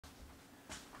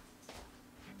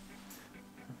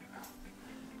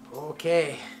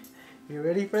Okay, you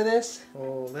ready for this?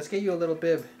 Oh, let's get you a little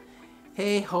bib.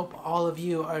 Hey, hope all of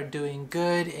you are doing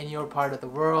good in your part of the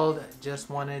world. Just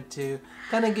wanted to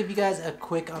kind of give you guys a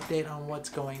quick update on what's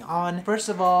going on. First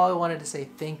of all, I wanted to say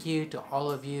thank you to all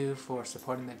of you for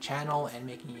supporting the channel and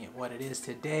making it what it is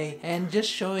today, and just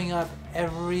showing up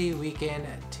every weekend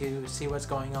to see what's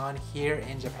going on here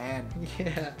in Japan.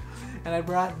 Yeah, and I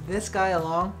brought this guy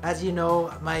along. As you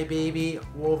know, my baby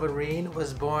Wolverine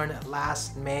was born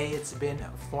last May. It's been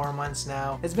 4 months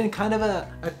now. It's been kind of a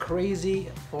crazy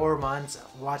 4 months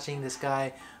watching this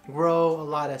guy grow, a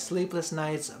lot of sleepless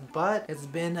nights, but it's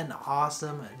been an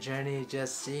awesome journey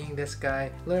just seeing this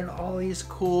guy learn all these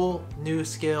cool new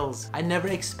skills. I never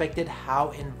expected how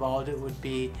involved it would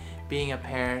be being a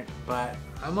parent, but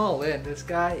I'm all in. This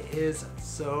guy is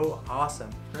so awesome.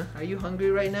 Huh? Are you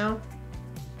hungry right now?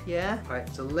 Yeah?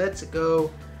 Alright, so let's go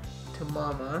to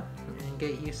Mama and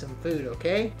get you some food,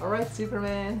 okay? Alright,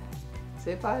 Superman.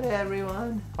 Say bye to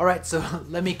everyone. Alright, so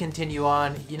let me continue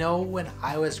on. You know, when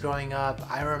I was growing up,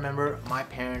 I remember my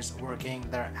parents working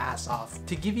their ass off.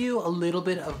 To give you a little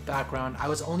bit of background, I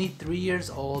was only 3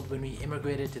 years old when we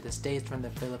immigrated to the States from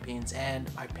the Philippines, and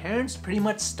my parents pretty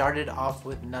much started off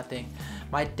with nothing.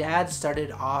 My dad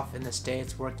started off in the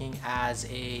States working as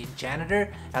a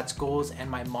janitor at schools and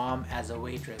my mom as a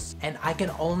waitress. And I can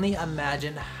only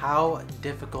imagine how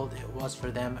difficult it was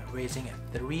for them raising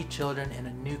 3 children in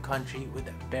a new country with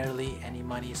barely any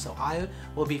money. So I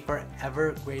will be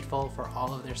forever grateful for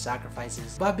all of their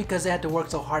sacrifices. But because they had to work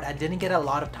so hard, I didn't get a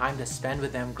lot of time to spend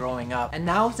with them growing up. And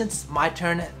now since my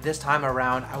turn this time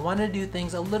around, I want to do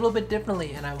things a little bit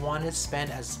differently, and I want to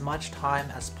spend as much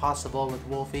time as possible with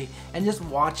Wolfie and just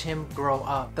watch him grow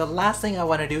up. The last thing I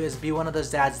want to do is be one of those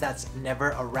dads that's never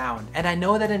around. And I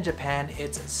know that in Japan,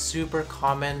 it's super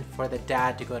common for the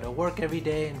dad to go to work every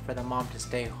day and for the mom to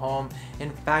stay home.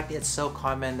 In fact, it's so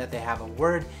common that they have a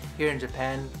word here in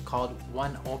Japan called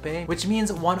one ope, which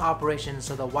means one operation,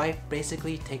 so the wife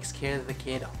basically takes care of the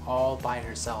kid all by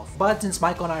herself. But since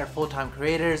Michael and I are full-time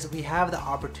creators, we have the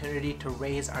opportunity to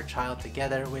raise our child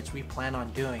together, which we plan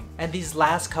on doing. And these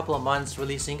last couple of months,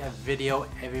 releasing a video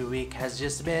every week has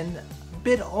just been a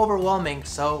bit overwhelming,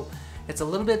 so it's a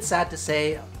little bit sad to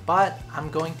say, but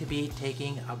I'm going to be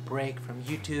taking a break from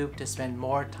YouTube to spend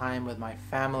more time with my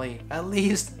family. At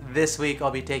least this week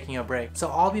I'll be taking a break. So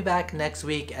I'll be back next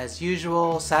week as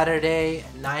usual, Saturday,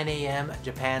 9 AM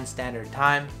Japan Standard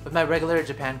Time, with my regular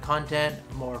Japan content,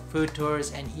 more food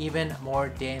tours, and even more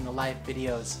day in the life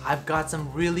videos. I've got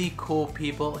some really cool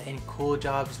people and cool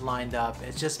jobs lined up.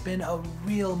 It's just been a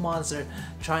real monster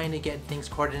trying to get things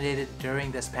coordinated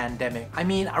during this pandemic. I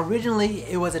mean, originally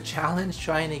it was a challenge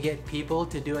trying to get people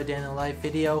to do a day in the life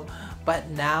video, but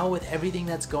now with everything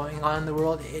that's going on in the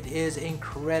world, it is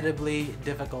incredibly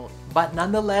difficult. But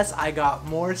nonetheless, I got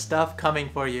more stuff coming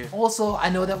for you. Also, I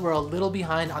know that we're a little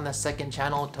behind on the second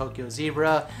channel, Tokyo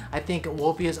Zebra. I think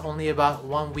Wolfie is only about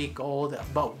 1 week old,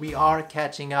 but we are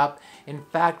catching up. In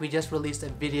fact, we just released a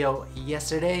video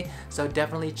yesterday, so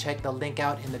definitely check the link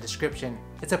out in the description.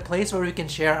 It's a place where we can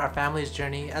share our family's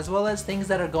journey as well as things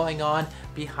that are going on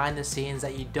behind the scenes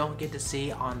that you don't get to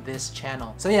see on this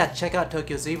channel. So yeah, check out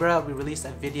Tokyo Zebra. We released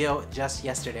a video just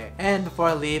yesterday. And before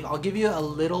I leave, I'll give you a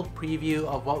little preview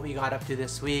of what we got up to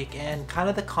this week and kind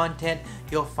of the content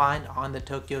you'll find on the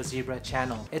Tokyo Zebra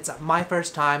channel. It's my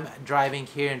first time driving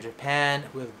here in Japan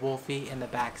with Wolfie in the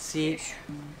back seat.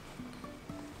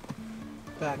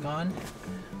 Back on.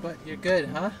 But you're good,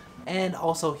 huh? And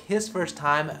also his first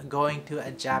time going to a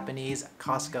Japanese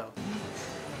Costco.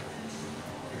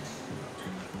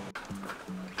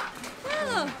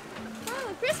 Oh,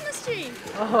 Christmas tree!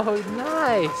 Oh,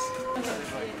 nice!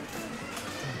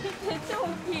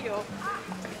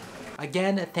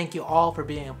 Again, thank you all for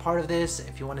being a part of this.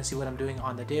 If you want to see what I'm doing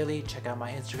on the daily, check out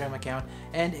my Instagram account.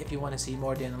 And if you want to see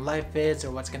more day in the life vids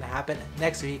or what's going to happen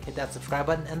next week, hit that subscribe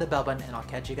button and the bell button, and I'll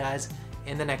catch you guys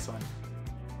in the next one.